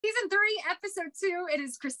Season 3, episode 2. It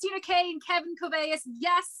is Christina K and Kevin Kobeus.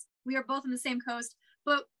 Yes, we are both on the same coast,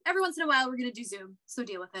 but every once in a while we're going to do Zoom. So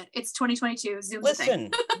deal with it. It's 2022. Zoom's Listen,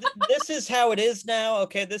 this is how it is now.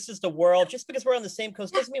 Okay, this is the world. Just because we're on the same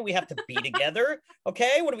coast doesn't mean we have to be together.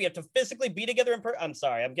 Okay, what do we have to physically be together in person? I'm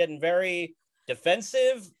sorry, I'm getting very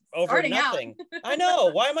defensive over Starting nothing. I know.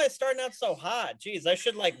 Why am I starting out so hot? Jeez, I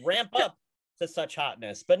should like ramp up to such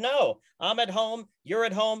hotness. But no, I'm at home. You're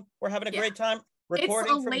at home. We're having a great time.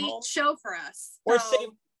 Recording it's a late home. show for us. We're safe.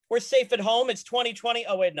 We're safe at home. It's 2020.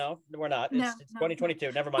 Oh wait, no, we're not. It's 2022.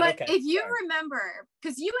 No. Never mind. But okay. If you remember,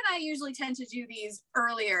 because you and I usually tend to do these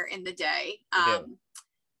earlier in the day.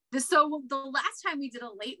 So the last time we did a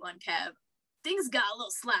late one, Kev, things got a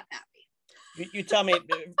little slap happy. You tell me.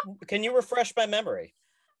 Can you refresh my memory?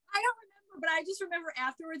 I don't remember, but I just remember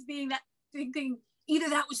afterwards thinking either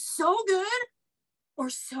that was so good or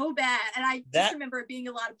so bad, and I just remember it being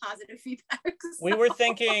a lot of positive feedback. So. We were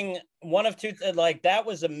thinking one of two, like that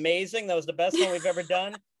was amazing. That was the best one we've ever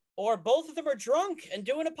done. Or both of them are drunk and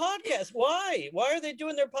doing a podcast. Why? Why are they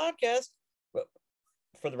doing their podcast? Well,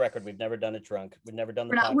 for the record, we've never done it drunk. We've never done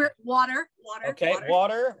the podcast. We're water. Okay,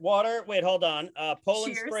 water. Wait, hold on.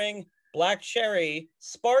 Poland Cheers. Spring Black Cherry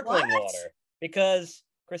Sparkling Water. Because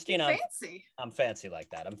Christina, fancy. I'm fancy like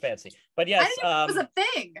that. I'm fancy. But yes, I didn't know it was a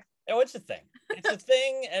thing. Oh, it's a thing. It's a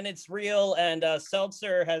thing, and it's real. And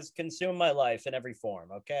seltzer has consumed my life in every form.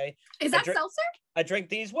 Okay. Is that seltzer? I drink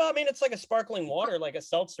these. Well, I mean, it's like a sparkling water, like a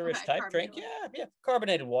seltzerish type drink. Yeah,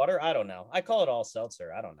 carbonated water. I don't know. I call it all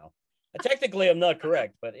seltzer. I don't know. Technically, I'm not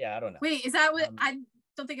correct, but yeah, I don't know. Wait, is that what? I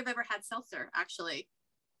don't think I've ever had seltzer. Actually,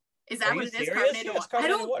 is that what it is? Carbonated water.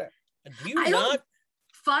 Carbonated water. Do you not?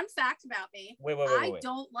 Fun fact about me. Wait. I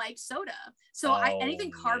don't like soda. So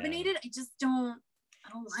anything carbonated, I just don't. I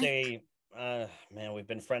don't like. See, man, we've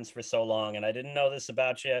been friends for so long, and I didn't know this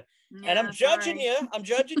about you. Yeah, and I'm judging you. I'm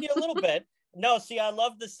judging you a little bit. No, see, I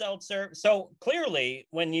love the seltzer. So clearly,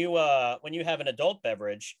 when you have an adult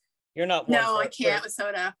beverage, you're not. No, I can't with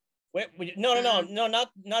soda. Wait, no,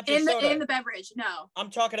 not just soda. In the beverage. No, I'm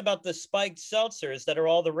talking about the spiked seltzers that are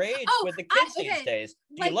all the rage with the kids these days.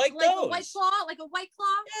 Do you like those? A White Claw, like a White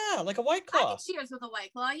Claw. Yeah, like a White Claw. I can cheers with a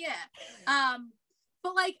White Claw. Yeah.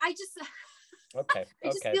 But like I just. Okay. I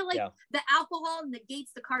just feel like the alcohol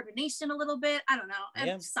negates the carbonation a little bit. I don't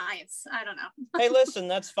know. Science. I don't know. Hey, listen,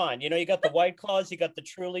 that's fine. You know, you got the White Claws, you got the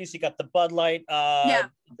Trulies, you got the Bud Light.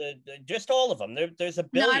 Just all of them. There's a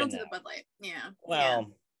billion. No, I don't do the Bud Light. Yeah.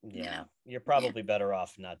 Well, yeah. You're probably better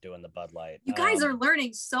off not doing the Bud Light. You guys are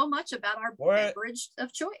learning so much about our beverage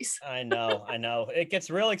of choice. I know. It gets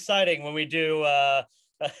real exciting when we do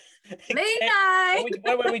late night.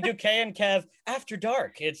 when we do K and Kev after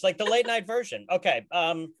dark. It's like the late night version. Okay.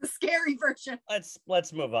 The scary version.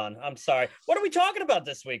 Let's move on. I'm sorry. What are we talking about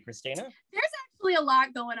this week, Christina? There's actually a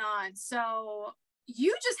lot going on. So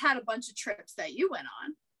you just had a bunch of trips that you went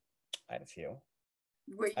on. I had a few.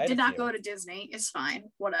 Where you did not go to Disney. It's fine.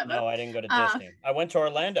 Whatever. No, I didn't go to Disney. I went to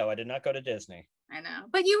Orlando. I did not go to Disney. I know.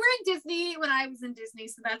 But you were in Disney when I was in Disney,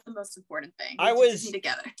 so that's the most important thing. I was Disney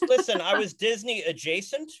together. Listen, I was Disney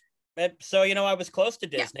adjacent. So, you know, I was close to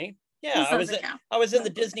Disney. Yeah, I was in the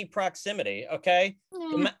Disney proximity. Okay.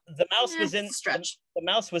 The mouse was in the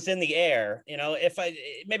mouse was in the air. You know,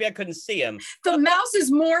 maybe I couldn't see him. The mouse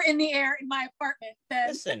is more in the air in my apartment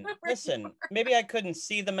than listen, maybe I couldn't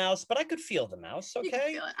see the mouse, but I could feel the mouse. Okay. You could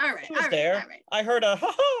feel it. All right. It was there. All right. I heard a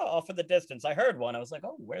ha-ha off in the distance. I heard one. I was like,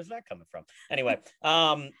 oh, where's that coming from? Anyway,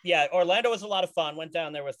 Orlando was a lot of fun. Went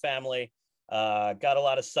down there with family, got a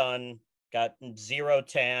lot of sun. Got zero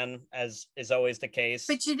tan, as is always the case.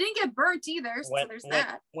 But you didn't get burnt either, so there's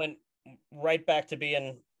that. Went right back to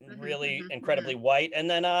being really incredibly white. And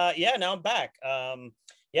then, now I'm back.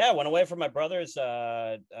 Went away from my brother's.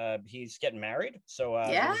 He's getting married. So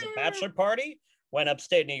it was a bachelor party. Went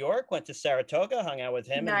upstate New York, went to Saratoga, hung out with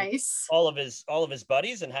him and all of his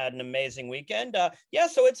buddies and had an amazing weekend.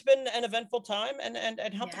 So it's been an eventful time. And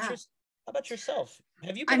how about yourself?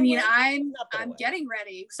 Have you been away? I'm getting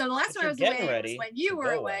ready. So the last time I was away was when you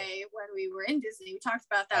were away, when we were in Disney. We talked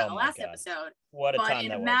about that in the last episode. What a time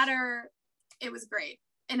that was. It was great.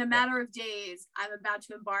 In a matter of days, I'm about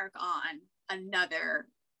to embark on another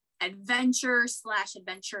adventures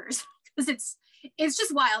because it's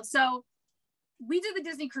just wild. So we did the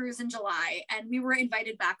Disney cruise in July and we were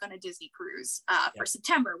invited back on a Disney cruise for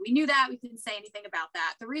September. We knew that. We couldn't say anything about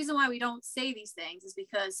that. The reason why we don't say these things is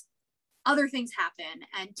because other things happen,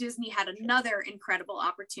 and Disney had another incredible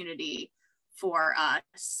opportunity for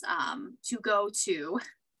us to go to.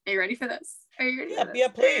 Are you ready for this? Yeah,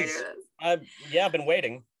 please. I've been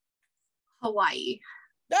waiting. Hawaii.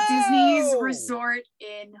 Disney's resort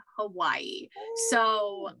in Hawaii.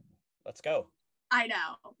 So let's go. I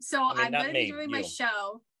know. So I'm going to be doing my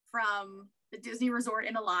show from the Disney resort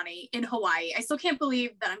in Aulani in Hawaii. I still can't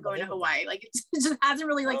believe that I'm going to Hawaii. Like, it just hasn't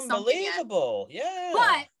really like sunk in yet. Unbelievable. Yeah.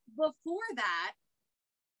 But before that,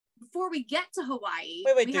 before we get to Hawaii,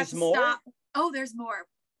 wait, we there's have to more? Stop. Oh, there's more.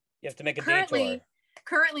 You have to make a detour.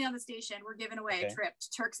 Currently on the station, we're giving away a trip to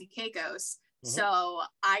Turks and Caicos. Mm-hmm. So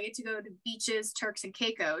I get to go to beaches, Turks and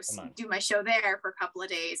Caicos, do my show there for a couple of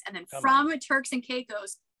days. And then from Turks and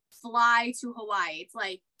Caicos, fly to Hawaii. It's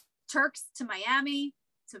like Turks to Miami,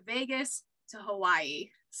 to Vegas, to Hawaii.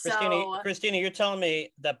 Christina, you're telling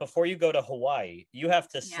me that before you go to Hawaii, you have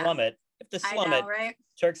to slum it. You have to slum it, right?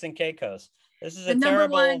 Turks and Caicos. This is the number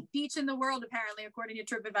one beach in the world, apparently, according to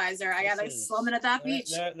TripAdvisor. I gotta slum it at that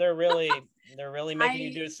beach. They're really making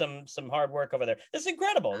you do some hard work over there. This is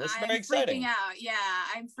incredible. This is very exciting. I'm freaking out. Yeah,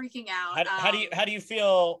 I'm freaking out. How do you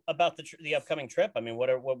feel about the upcoming trip? I mean,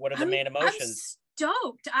 what are the main emotions? I'm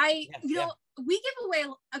stoked. You know, we give away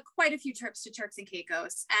quite a few trips to Turks and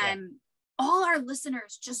Caicos, and all our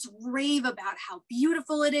listeners just rave about how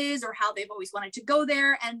beautiful it is, or how they've always wanted to go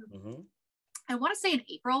there. And I want to say in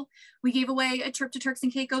April, we gave away a trip to Turks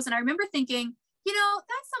and Caicos. And I remember thinking, you know,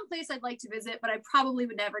 that's someplace I'd like to visit, but I probably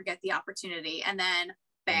would never get the opportunity. And then,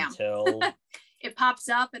 bam, until it pops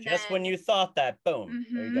up. And just when you thought that, boom,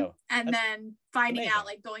 there you go. And then finding out,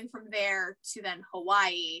 like, going from there to then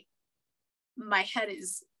Hawaii, my head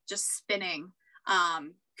is just spinning.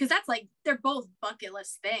 Because that's like, they're both bucket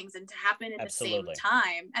list things, and to happen in the same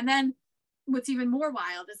time. And then what's even more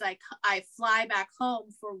wild is I fly back home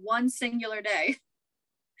for one singular day.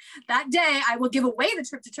 That day, I will give away the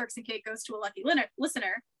trip to Turks and Caicos to a lucky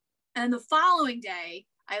listener. And the following day,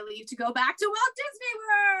 I leave to go back to Walt Disney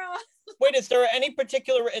World. Wait, is there any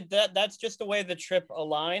particular, that's just the way the trip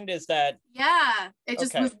aligned? Is that? Yeah, it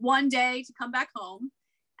just was one day to come back home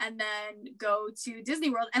and then go to Disney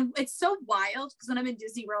World. And it's so wild because when I'm in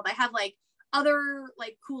Disney World, I have like other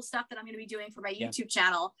like cool stuff that I'm going to be doing for my YouTube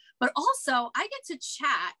channel, but also I get to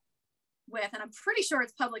chat with, and I'm pretty sure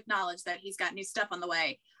it's public knowledge that he's got new stuff on the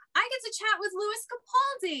way. I get to chat with Louis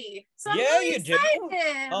Capaldi. So I'm really excited.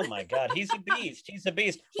 Do. Oh my God, he's a beast. He's a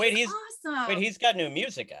beast. He's awesome. Wait, he's got new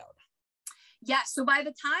music out. Yeah. So by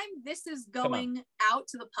the time this is going out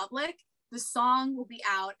to the public, the song will be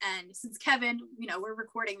out. And since Kevin, you know, we're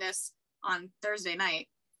recording this on Thursday night,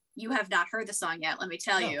 you have not heard the song yet. Let me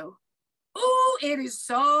tell you. Oh, it is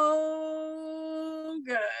so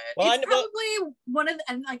good. Well, it's probably one of the,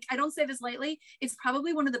 and like, I don't say this lightly, it's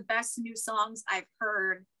probably one of the best new songs I've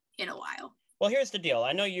heard in a while. Well, here's the deal.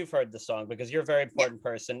 I know you've heard the song because you're a very important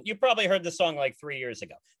person. You probably heard the song like 3 years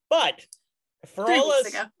ago. But for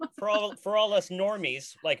all us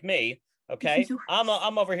normies like me, okay,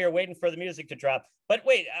 I'm over here waiting for the music to drop. But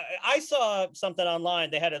wait, I saw something online.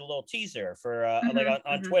 They had a little teaser for like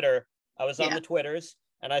on Twitter. I was on the Twitters.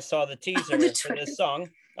 And I saw the teaser for this song.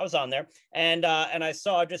 I was on there, and I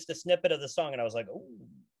saw just a snippet of the song, and I was like, "Oh,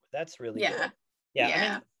 that's really good." Yeah.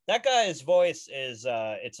 I mean, that guy's voice is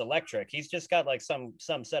it's electric. He's just got like some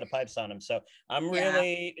set of pipes on him. So I'm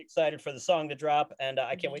really excited for the song to drop, and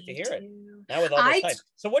I can't wait to hear it. Now with all this hype.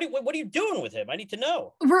 So what are you doing with him? I need to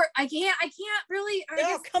know. I can't really.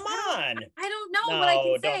 Come on. I don't know what I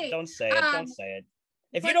can say. Don't say it. Don't say it.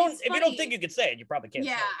 If you don't think you can say it, you probably can't.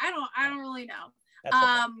 Yeah, say it. I don't really know. That's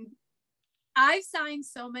okay. I've signed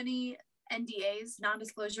so many NDAs,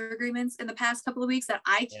 non-disclosure agreements, in the past couple of weeks that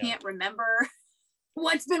I can't remember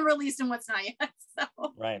what's been released and what's not yet. So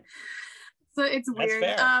so it's weird.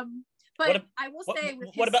 But I will say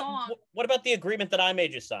with his song. What about the agreement that I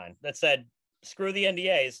made you sign that said screw the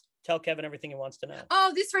NDAs? Tell Kevin everything he wants to know.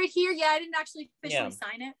 Oh, this right here. Yeah, I didn't actually officially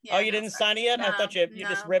sign it. Yeah, you didn't sign it yet? No, I thought you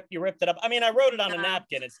just ripped it up. I mean, I wrote it on a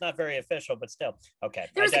napkin. It's not very official, but still. Okay.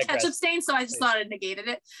 There was a ketchup stain, so I just thought it negated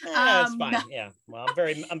it. Yeah, that's fine. No. Yeah. Well,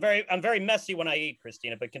 I'm very messy when I eat,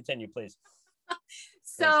 Christina, but continue, please.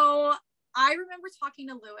 So I remember talking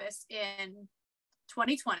to Louis in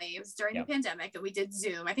 2020. It was during the pandemic, and we did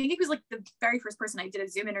Zoom. I think he was like the very first person I did a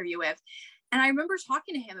Zoom interview with. And I remember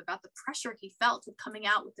talking to him about the pressure he felt with coming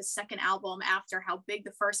out with the second album after how big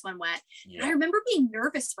the first one went. And I remember being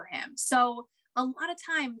nervous for him. So a lot of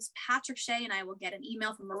times Patrick Shea and I will get an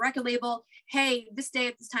email from a record label. Hey, this day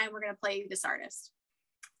at this time, we're going to play this artist.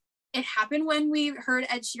 It happened when we heard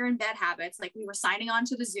Ed Sheeran Bad Habits. Like, we were signing on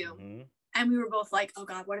to the Zoom and we were both like, oh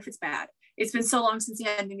God, what if it's bad? It's been so long since he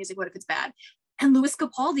had new music. What if it's bad? And Louis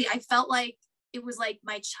Capaldi, I felt like it was like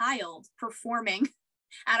my child performing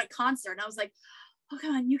at a concert. And I was like, oh,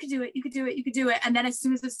 come on, you could do it. You could do it. You could do it. And then as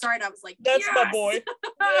soon as it started, I was like, that's yes! my boy.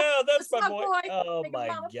 Yeah, that's my boy. Oh Make my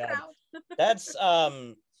God. proud. That's,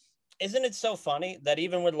 isn't it so funny that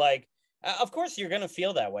even with like, of course you're going to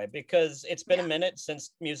feel that way because it's been a minute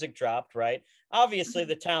since music dropped, right? Obviously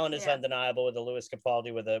the talent is undeniable with the Lewis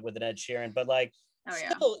Capaldi with an Ed Sheeran, but like,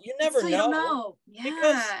 still, you never know. You don't know.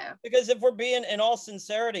 Yeah. Because if we're being in all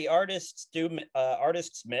sincerity, artists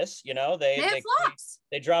miss, you know,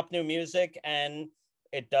 they drop new music and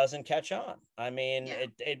it doesn't catch on. I mean,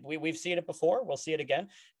 we've seen it before. We'll see it again.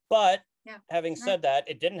 But having said that,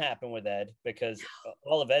 it didn't happen with Ed because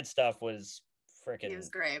all of Ed's stuff was freaking. It was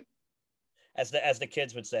great. As the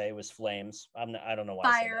kids would say, it was flames. I don't know why.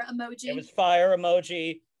 Fire emoji. It was fire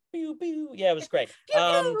emoji. Pew pew. Yeah, it was great.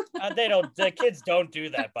 The kids don't do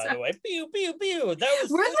that, by the way. Pew pew pew. That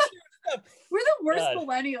was. We're the worst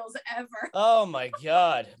millennials ever. Oh my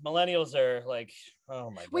God, millennials are like,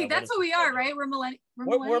 oh my God. Wait, that's what we are, right? We're millennials.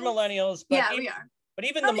 We're millennials. But we are. But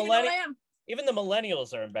even the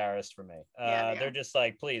millennials are embarrassed for me. They're just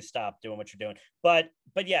like, please stop doing what you're doing. But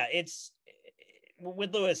yeah, it's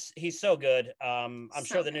with Lewis. He's so good. I'm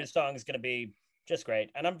sure the new song is going to be just great,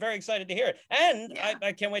 and I'm very excited to hear it. And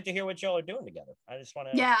I can't wait to hear what y'all are doing together. I just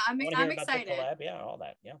want to. Yeah, I'm excited. The collab. Yeah, all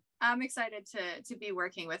that. Yeah, I'm excited to be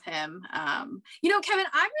working with him. You know, Kevin,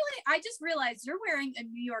 I just realized you're wearing a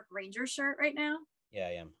New York Rangers shirt right now. Yeah,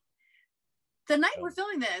 I am. The night we're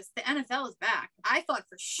filming this, the NFL is back. I thought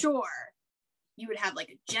for sure you would have like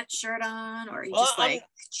a Jet shirt on, or you just like.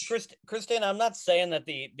 Christine, I'm not saying that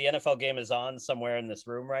the NFL game is on somewhere in this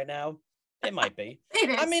room right now. It might be. It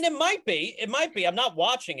is. I mean, it might be. It might be. I'm not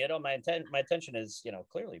watching it. My attention is,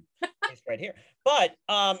 clearly right here. But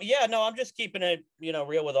yeah, no, I'm just keeping it,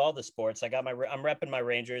 real with all the sports. I'm repping my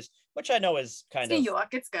Rangers, which I know is kind of New York.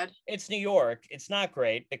 It's good. It's New York. It's not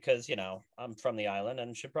great because I'm from the island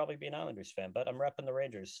and should probably be an Islanders fan, but I'm repping the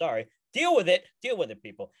Rangers. Sorry. Deal with it,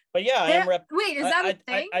 people. But yeah, I am Wait, is that a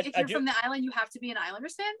thing? If you're from the island, you have to be an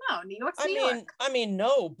Islanders fan? No, New York's New York. I mean,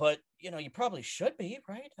 no, but you probably should be,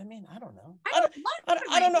 right? I mean, I don't know. I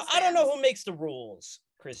don't know. I don't know who makes the rules,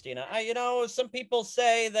 Christina. Some people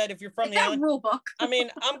say that if you're from the island, rule book. I mean,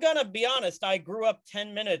 I'm gonna be honest. I grew up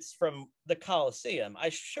 10 minutes from the Coliseum. I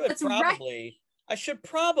should probably,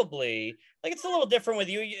 like, it's a little different with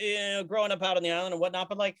you, growing up out on the island and whatnot.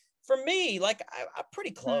 But like for me, like I'm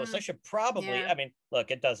pretty close. I should probably. I mean, look,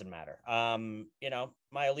 it doesn't matter.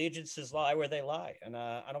 My allegiances lie where they lie, and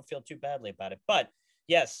I don't feel too badly about it. But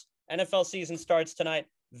yes, NFL season starts tonight.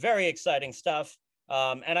 Very exciting stuff.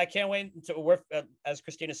 And I can't wait until as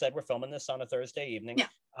Christina said, we're filming this on a Thursday evening. Yeah.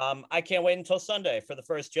 I can't wait until Sunday for the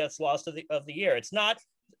first Jets loss of the year. It's not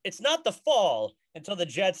the fall until the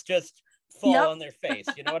Jets just fall on their face.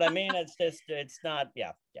 You know what I mean? It's not.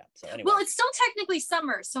 Yeah. So anyway. Well, it's still technically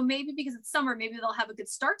summer, so maybe because it's summer, maybe they'll have a good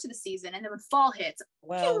start to the season, and then when fall hits,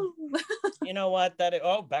 well, you know what?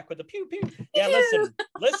 Back with the pew pew. Yeah,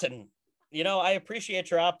 listen. I appreciate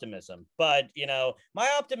your optimism, but my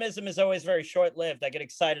optimism is always very short-lived. I get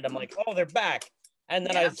excited. I'm like, oh, they're back. And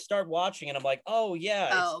then I start watching and I'm like, oh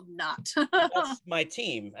yeah. That's my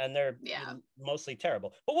team. And they're mostly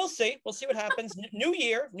terrible. But we'll see. We'll see what happens. New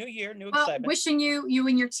year, new excitement. Wishing you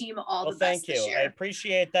and your team all the best. Thank you. This year. I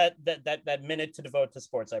appreciate that minute to devote to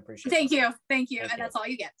sports. I appreciate it. Thank you. And that's all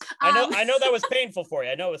you get. I know that was painful for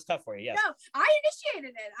you. I know it was tough for you. Yes. No, I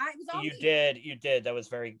initiated it. It was all you did. That was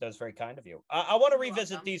very kind of you. I want to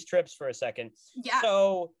revisit these trips for a second. Yeah.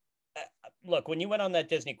 So look, when you went on that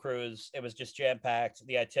Disney cruise, it was just jam-packed,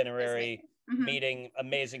 the itinerary, meeting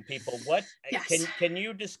amazing people. What can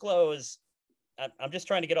you disclose? I'm just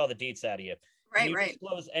trying to get all the deets out of you. Can you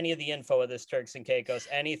disclose any of the info of this Turks and Caicos?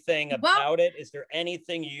 Anything about it? Is there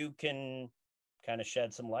anything you can kind of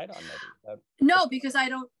shed some light on maybe? No, because I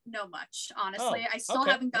don't know much, honestly. I still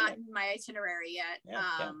haven't gotten my itinerary yet.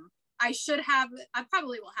 I should have. I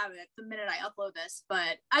probably will have it the minute I upload this,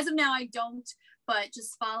 but as of now, I don't. But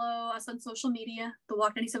just follow us on social media, The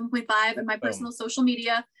Walk 97.5, and my personal social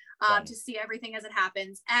media to see everything as it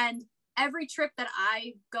happens. And every trip that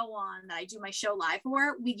I go on, that I do my show live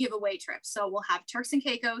for, we give away trips. So we'll have Turks and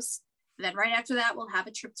Caicos. Then right after that, we'll have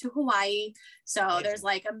a trip to Hawaii. So there's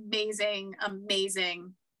like amazing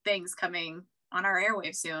things coming on our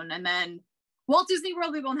airwaves soon. And then Walt Disney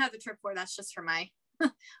World, we won't have the trip for. That's just for my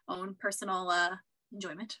own personal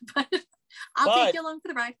enjoyment. But I'll take you along for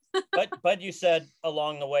the ride. but you said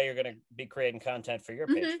along the way you're going to be creating content for your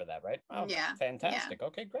page for that, right? Oh, yeah. Fantastic. Yeah.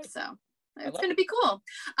 Okay, great. So it's going to be cool.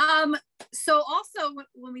 So also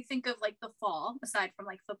when we think of like the fall, aside from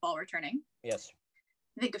like football returning, yes,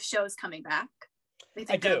 I think of shows coming back.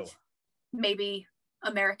 I do. Maybe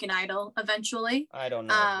American Idol eventually. I don't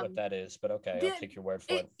know what that is, but okay, I'll take your word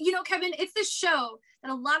for it. You know, Kevin, it's this show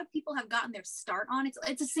that a lot of people have gotten their start on.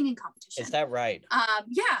 It's a singing competition. Is that right?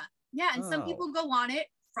 Yeah, and some people go on it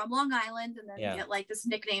from Long Island and then get like this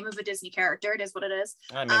nickname of a Disney character. It is what it is.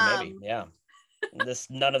 I mean, maybe, yeah.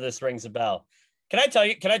 None of this rings a bell. Can I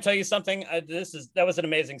tell you something? That was an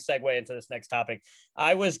amazing segue into this next topic.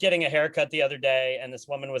 I was getting a haircut the other day, and this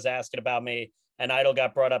woman was asking about me, and Idol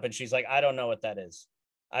got brought up, and she's like, I don't know what that is.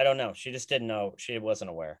 I don't know. She just didn't know. She wasn't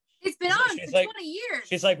aware. It's been on for 20 years.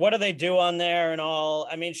 She's like, what do they do on there and all?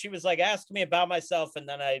 I mean, she was like asking me about myself, and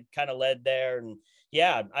then I kind of led there, and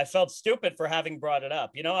yeah, I felt stupid for having brought it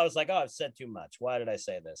up. You know, I was like, oh, I've said too much. Why did I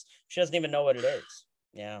say this? She doesn't even know what it is.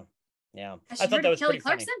 Yeah. I thought that was Kelly pretty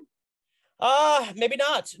Clarkson? Funny. Maybe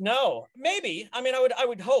not. No, maybe. I mean, I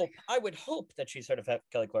would hope that she's heard of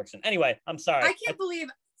Kelly Clarkson. Anyway, I'm sorry. I can't believe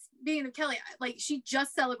being with Kelly, like she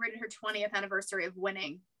just celebrated her 20th anniversary of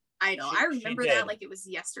winning Idol. I remember that like it was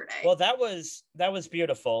yesterday. Well, that was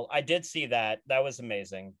beautiful. I did see that. That was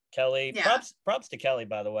amazing. Kelly, props to Kelly,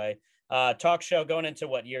 by the way. Talk show going into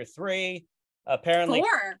what, year 3? Apparently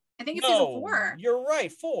 4. I think it's season 4. You're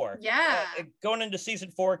right, 4. Yeah. Going into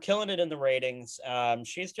season 4, killing it in the ratings.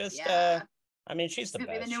 She's just I mean, she's the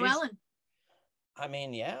best. Be the new Ellen. I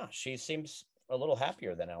mean, yeah, she seems a little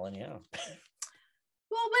happier than Ellen, yeah.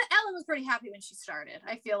 Well, but Ellen was pretty happy when she started.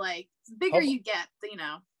 I feel like the bigger you get, you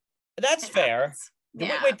know. That's fair.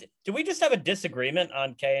 Wait, do we just have a disagreement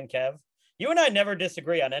on K and Kev? You and I never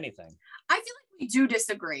disagree on anything. I feel like we do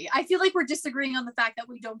disagree. I feel like we're disagreeing on the fact that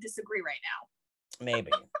we don't disagree right now.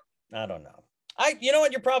 Maybe. I don't know. You know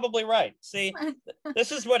what? You're probably right. See,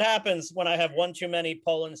 this is what happens when I have one too many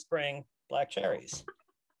Poland Spring black cherries.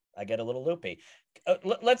 I get a little loopy.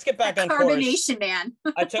 Let's get back on carbonation, man.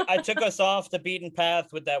 I took us off the beaten path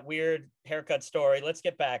with that weird haircut story. Let's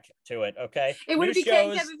get back to it, okay? It wouldn't be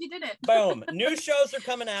Kev if you didn't. Boom. New shows are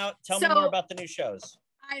coming out. Tell me more about the new shows.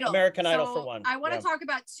 Idol. American Idol for one. I want to talk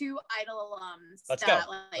about 2 Idol alums Let's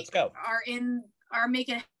go. Are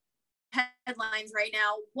making headlines right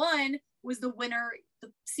now. One was the winner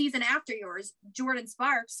the season after yours, Jordan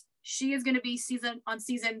Sparks. She is going to be season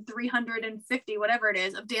 350, whatever it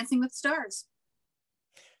is, of Dancing with Stars.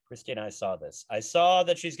 Christina, I saw this. I saw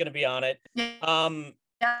that she's going to be on it.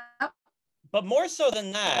 But more so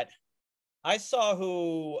than that, I saw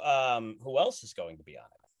who else is going to be on it.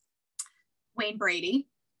 Wayne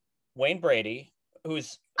Brady,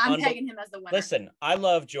 who's pegging him as the winner. Listen, I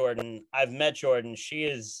love Jordan. I've met Jordan. She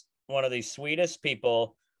is one of the sweetest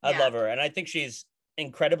people. I love her, and I think she's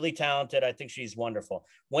incredibly talented. I think she's wonderful.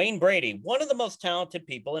 Wayne Brady, one of the most talented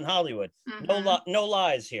people in Hollywood. Mm-hmm. No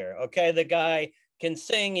lies here. Okay, the guy can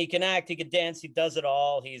sing, he can act, he can dance, he does it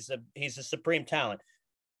all. He's a supreme talent.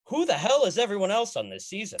 Who the hell is everyone else on this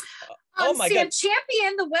season? Oh my God, Sam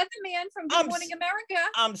Champion, the weatherman from Good Morning America.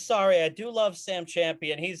 I'm sorry, I do love Sam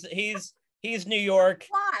Champion. He's New York.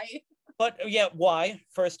 Why? But yeah, why?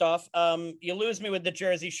 First off, you lose me with the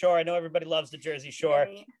Jersey Shore. I know everybody loves the Jersey Shore.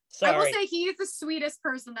 Right. Sorry. I will say he is the sweetest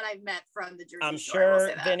person that I've met from the Jersey Shore. I'm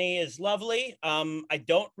sure Vinny is lovely. I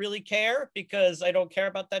don't really care because I don't care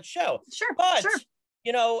about that show. Sure, but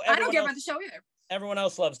you know, I don't care about the show either. Everyone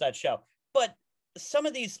else loves that show. But some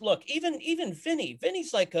of these, look, even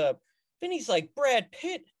Vinny's like Brad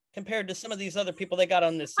Pitt compared to some of these other people they got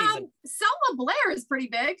on this season. Selma Blair is pretty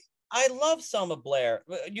big. I love Selma Blair.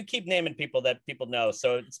 You keep naming people that people know,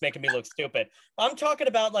 so it's making me look stupid. I'm talking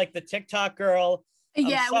about like the TikTok girl.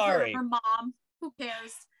 Yeah, sorry. With her mom. Who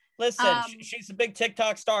cares? Listen, she's a big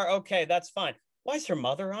TikTok star. Okay, that's fine. Why is her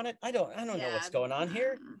mother on it? I don't know what's going on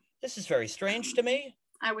here. This is very strange to me.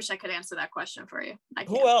 I wish I could answer that question for you.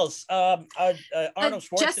 Who else? Arnold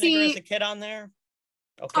Schwarzenegger is a kid on there.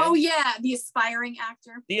 Okay. Oh yeah, the aspiring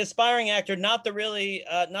actor. The aspiring actor, not the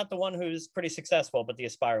one who's pretty successul, but the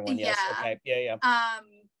aspiring one. Yes. Okay. Yeah.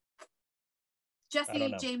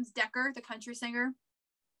 Jesse James Decker, the country singer.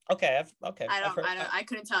 Okay. I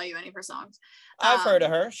couldn't tell you any of her songs. I've heard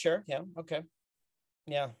of her. Sure. Yeah. Okay.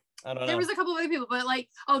 Yeah. I don't know. There was a couple of other people, but like,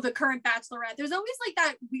 the current Bachelorette. There's always like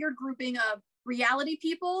that weird grouping of reality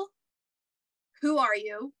people. Who are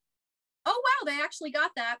you? Oh wow, they actually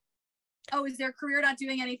got that. Oh, is their career not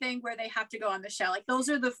doing anything where they have to go on the show? Like those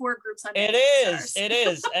are the 4 groups on It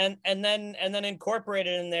is. And then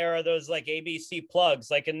incorporated in there are those like ABC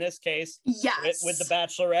plugs. Like in this case, yes, with the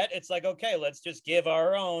Bachelorette, it's like, okay, let's just give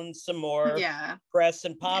our own some more press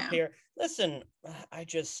and pop here. Listen,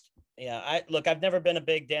 I've never been a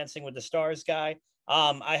big Dancing with the Stars guy.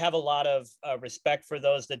 I have a lot of respect for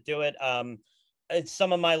those that do it. It's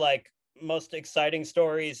some of my like most exciting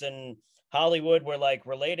stories and Hollywood were like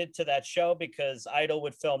related to that show because Idol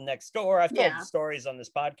would film next door. I've told stories on this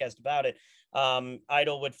podcast about it.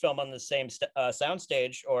 Idol would film on the same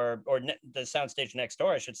soundstage or the soundstage next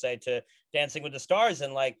door, I should say, to Dancing with the Stars,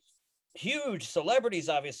 and like huge celebrities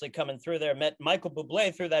obviously coming through there. Met Michael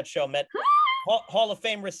Bublé through that show. Met Hall of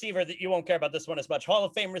Fame receiver, that you won't care about this one as much. Hall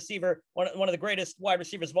of Fame receiver, one of the greatest wide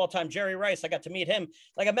receivers of all time, Jerry Rice. I got to meet him.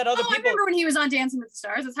 Like I met other people. I remember when he was on Dancing with the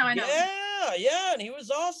Stars. That's how I know him. Yeah, and he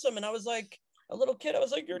was awesome. And I was like a little kid. I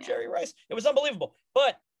was like, "You're Jerry Rice." It was unbelievable.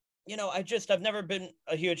 But you know, I've never been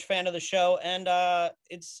a huge fan of the show, and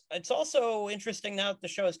it's also interesting now that the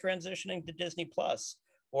show is transitioning to Disney Plus,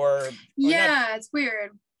 or it's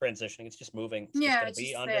weird. Transitioning, it's just moving. It's just gonna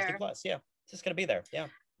be on Disney Plus. Yeah, it's just gonna be there. Yeah.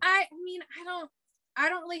 I mean, I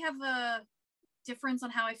don't really have a difference on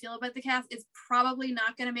how I feel about the cast. It's probably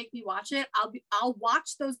not going to make me watch it. I'll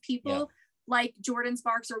watch those people like Jordan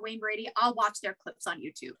Sparks or Wayne Brady. I'll watch their clips on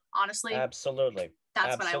YouTube. Honestly, absolutely.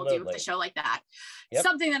 That's what I will do with a show like that. Yep.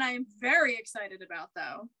 Something that I am very excited about,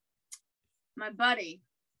 though, my buddy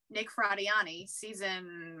Nick Fradiani,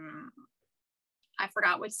 I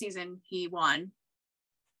forgot which season he won.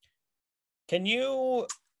 Can you?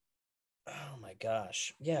 Oh my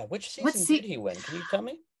gosh. Yeah. Which season did he win? Can you tell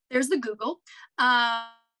me? There's the Google.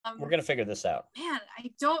 We're going to figure this out. Man,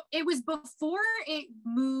 it was before it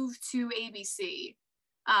moved to ABC.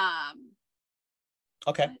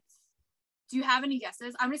 Okay. Do you have any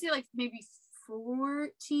guesses? I'm going to say like maybe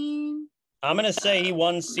 14. I'm going to say he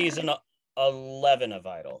won season 11 of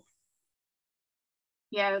Idol.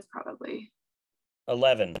 Yeah, it's probably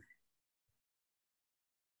 11.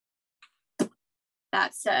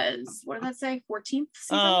 That says, what did that say? 14th season?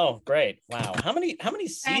 Oh, great. Wow. How many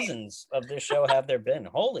seasons of this show have there been?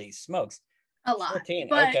 Holy smokes. A lot. 14.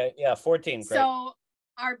 Okay. Yeah, 14. Great. So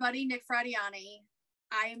our buddy Nick Fradiani,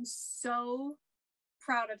 I am so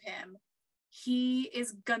proud of him. He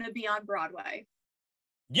is going to be on Broadway.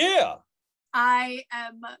 Yeah.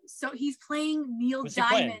 He's playing Neil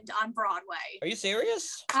Diamond on Broadway. Are you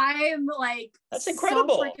serious? I'm like, that's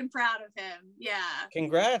incredible. So freaking proud of him. Yeah.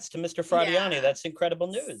 Congrats to Mr. Fradiani. Yeah. That's incredible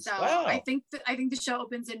news. So wow. I think the show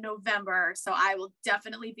opens in November, so I will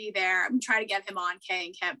definitely be there. I'm trying to get him on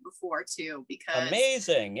N Kev before too, because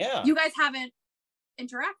amazing. Yeah. You guys haven't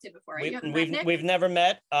interacted before, right? We've never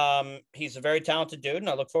met. He's a very talented dude, and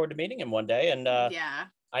I look forward to meeting him one day. And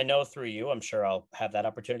I know through you, I'm sure I'll have that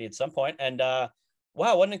opportunity at some point. And wow,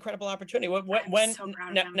 what an incredible opportunity!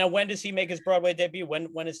 When does he make his Broadway debut?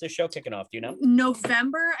 When is this show kicking off? Do you know?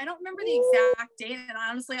 November. I don't remember the exact date, and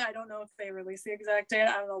honestly, I don't know if they release the exact date.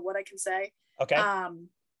 I don't know what I can say. Okay.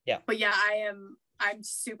 Yeah. But yeah, I'm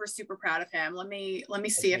super, super proud of him. Let me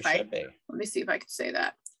see if I can say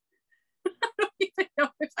that. I don't even know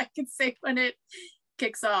if I can say when it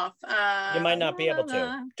kicks off. You might not be able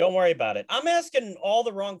to. Don't worry about it. I'm asking all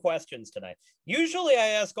the wrong questions tonight. Usually I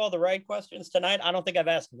ask all the right questions. Tonight I don't think I've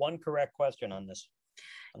asked one correct question on this.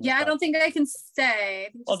 I don't think I can say.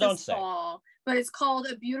 Well, don't say. But it's called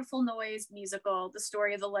A Beautiful Noise Musical, the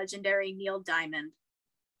story of the legendary Neil Diamond.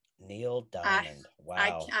 Neil Diamond.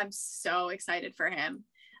 Wow. I'm so excited for him.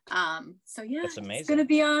 So yeah, that's amazing. It's gonna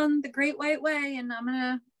be on the Great White Way, and I'm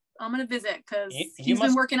gonna visit because he's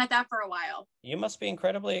been working at that for a while. You must be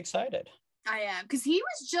incredibly excited. I am, because he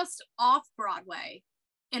was just off Broadway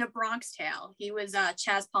in A Bronx Tale. He was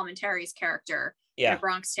Chaz Palminteri's character in A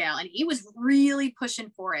Bronx Tale, and he was really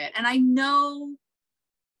pushing for it. And I know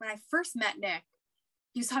when I first met Nick,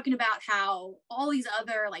 he was talking about how all these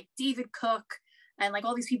other, like David Cook and like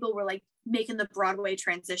all these people were like making the Broadway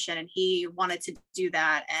transition, and he wanted to do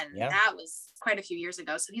that. And that was quite a few years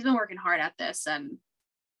ago. So he's been working hard at this, and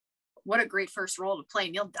what a great first role to play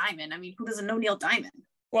Neil Diamond. I mean, who doesn't know Neil Diamond?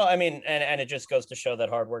 Well, I mean, and it just goes to show that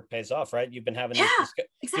hard work pays off, right? You've been having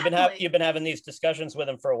you've been having these discussions with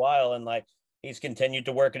him for a while, and like he's continued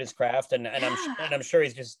to work at his craft, and I'm sure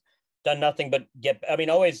he's just done nothing but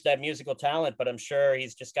always that musical talent, but I'm sure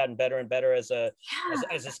he's just gotten better and better as a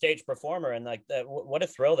stage performer, and like that, what a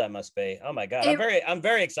thrill that must be. Oh my God, I'm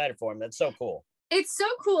very excited for him. That's so cool. It's so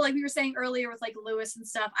cool. Like we were saying earlier with like Lewis and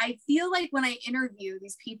stuff, I feel like when I interview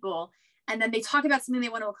these people and then they talk about something they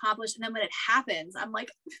want to accomplish, and then when it happens, I'm like,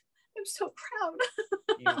 I'm so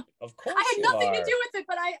proud. Of course, I had nothing to do with it,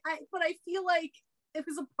 but I feel like it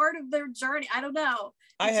was a part of their journey. I don't know.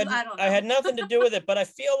 I had nothing to do with it, but I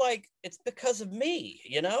feel like it's because of me.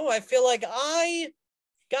 You know, I feel like I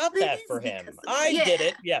got that for him. I did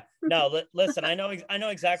it. Yeah. No, listen. I know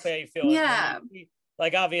exactly how you feel. Yeah.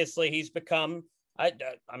 Like obviously, he's become.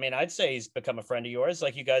 I'd say he's become a friend of yours.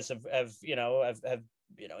 Like you guys have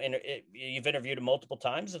you've interviewed him multiple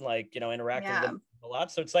times and like interacted with him a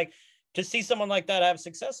lot. So it's like to see someone like that have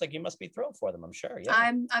success, like you must be thrilled for them, I'm sure.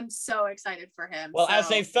 Yeah. I'm so excited for him. Well,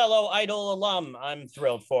 as a fellow Idol alum, I'm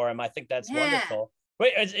thrilled for him. I think that's wonderful.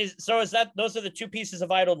 Wait, is that those are the two pieces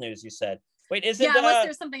of Idol news you said? Wait, isn't unless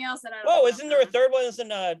there's something else that I don't know. Isn't there a third one?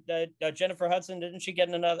 Isn't Jennifer Hudson? Didn't she get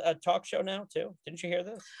in a talk show now too? Didn't you hear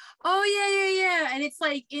this? Oh yeah. And it's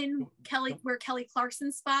like in where Kelly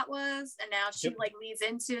Clarkson's spot was, and now she like leads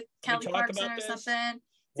into Kelly Clarkson or something.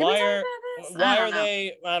 Why are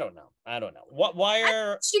they? I don't know. Why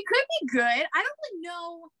are she could be good. I don't really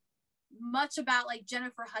know much about like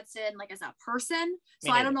Jennifer Hudson like as a person,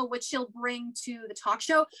 so I don't know what she'll bring to the talk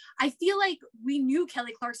show. I feel like we knew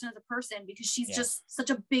Kelly Clarkson as a person because she's just such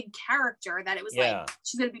a big character that it was like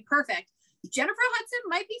she's gonna be perfect. Jennifer Hudson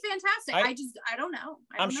might be fantastic. I don't know.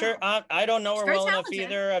 I don't know her well enough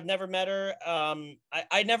either. I've never met her.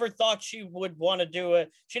 I never thought she would want to do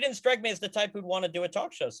she didn't strike me as the type who'd want to do a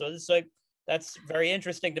talk show. So it's like, that's very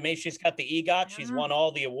interesting to me. She's got the EGOT. She's won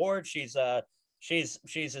all the awards. She's an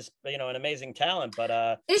amazing talent,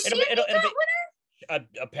 but is she an EGOT winner?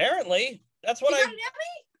 Apparently that's what she got an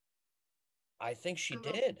Emmy? I think she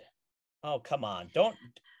did. Oh, come on. Don't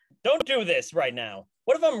do this right now.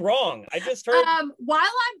 What if I'm wrong? I just heard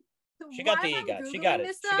she got the EGOT. She got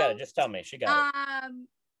it. She got it. Just tell me. She got it.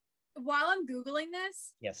 While I'm Googling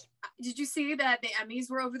this, yes. Did you see that the Emmys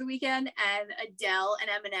were over the weekend and Adele and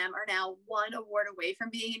Eminem are now one award away from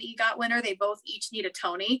being an EGOT winner? They both each need a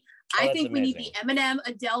Tony. I think amazing. We need the Eminem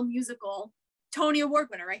Adele musical Tony Award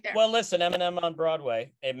winner right there. Well, listen, Eminem on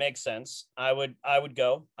Broadway, it makes sense. I would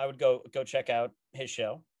go check out his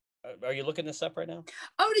show. Are you looking this up right now?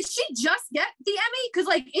 Oh, did she just get the Emmy? Because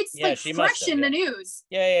like it's fresh in the news.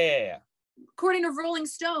 Yeah. According to Rolling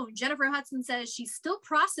Stone, Jennifer Hudson says she's still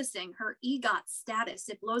processing her EGOT status.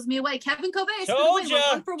 It blows me away. Kevin Covey told you.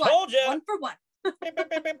 One for one. Yep.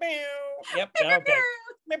 Okay.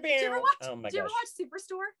 Do you ever watch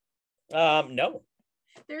Superstore? No.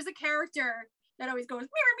 There's a character that always goes meow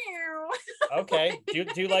meow. Okay. Do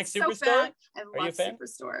you like Superstore? Are you a fan?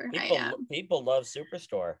 Superstore. People love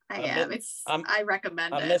Superstore. I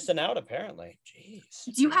recommend it. I'm missing out apparently.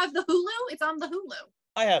 Jeez. Do you have the Hulu? It's on the Hulu.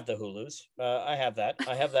 I have the Hulus. I have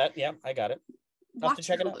that. Yeah, I got it. I'll have to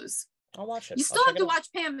check it out. I'll watch it. You still have to watch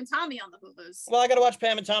Pam and Tommy on the Hulus. Well, I got to watch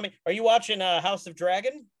Pam and Tommy. Are you watching House of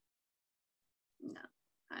Dragon? No.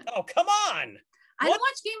 Oh, come on. I don't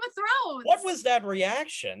watch Game of Thrones. What was that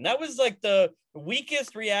reaction? That was like the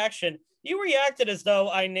weakest reaction. You reacted as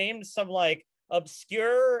though I named some like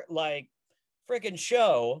obscure like freaking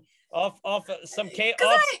show off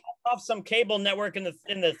some cable network in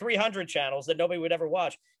the 300 channels that nobody would ever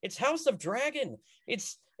watch. It's House of Dragon.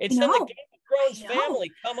 It's in the Game of Thrones family.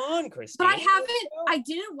 Come on, Christine. But I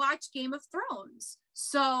didn't watch Game of Thrones.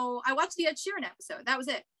 So I watched the Ed Sheeran episode. That was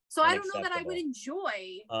it. So I don't know that I would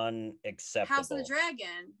enjoy unacceptable House of the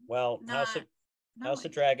Dragon. Well, House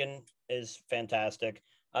of Dragon is fantastic.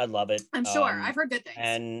 I love it. I'm sure. I've heard good things.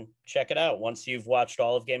 And check it out once you've watched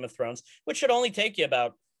all of Game of Thrones, which should only take you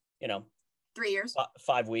about 3 years,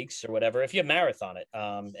 5 weeks or whatever, if you marathon it.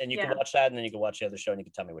 And you can watch that and then you can watch the other show and you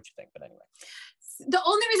can tell me what you think. But anyway. The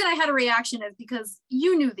only reason I had a reaction is because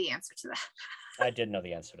you knew the answer to that. I did know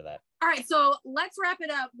the answer to that. All right. So let's wrap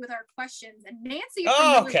it up with our questions. And Nancy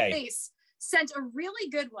from Place sent a really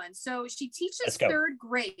good one. So she teaches third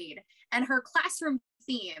grade and her classroom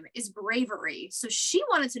theme is bravery. So she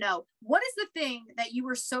wanted to know, what is the thing that you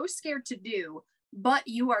were so scared to do, but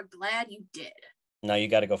you are glad you did? No, you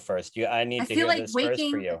got to go first. I need to hear like this first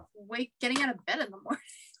for you. Getting out of bed in the morning.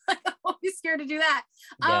 Like, I'm always scared to do that.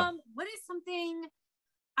 Yeah. What is something?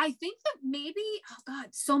 I think that maybe, oh God,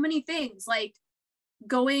 so many things like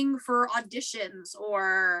going for auditions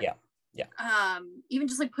or even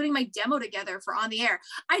just like putting my demo together for on the air.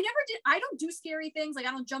 I don't do scary things. Like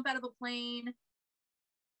I don't jump out of a plane.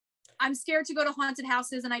 I'm scared to go to haunted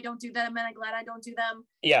houses and I don't do them, and I'm glad I don't do them.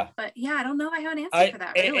 Yeah. But yeah, I don't know if I have an answer for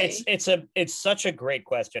that. Really. It's such a great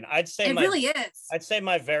question. I'd say it really is. I'd say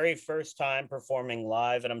my very first time performing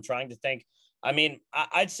live, and I'm trying to think. I mean,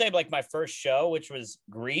 I'd say like my first show, which was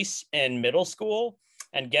Grease in middle school,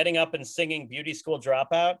 and getting up and singing Beauty School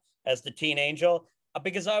Dropout as the teen angel,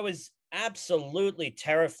 because I was absolutely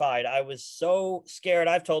terrified. I was so scared.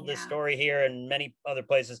 I've told this story here and many other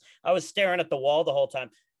places. I was staring at the wall the whole time.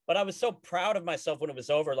 But I was so proud of myself when it was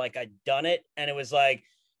over, like I'd done it. And it was like,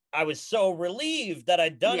 I was so relieved that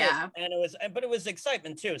I'd done it. And it was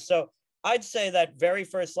excitement too. So I'd say that very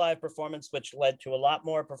first live performance, which led to a lot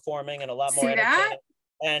more performing and a lot more entertainment.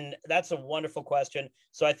 And that's a wonderful question.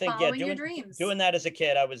 So I think, doing that as a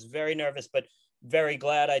kid, I was very nervous, but very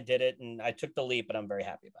glad I did it. And I took the leap, and I'm very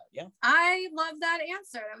happy about it. Yeah. I love that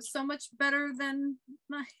answer. That was so much better than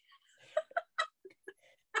my...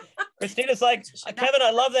 Christina's like, Kevin, I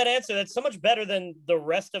love that answer. That's so much better than the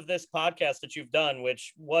rest of this podcast that you've done,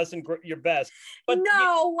 which wasn't your best. But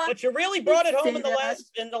but you really brought it home in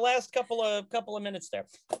the last couple of minutes there.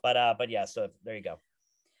 But yeah, so there you go.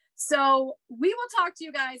 So we will talk to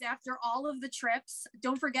you guys after all of the trips.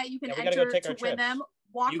 Don't forget, you can enter to win them.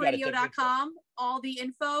 Walkradio.com, all the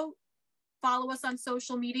info. Follow us on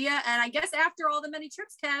social media. And I guess after all the many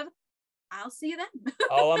trips, Kev, I'll see you then.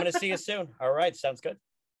 Oh, I'm going to see you soon. All right. Sounds good.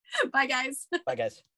 Bye, guys. Bye, guys.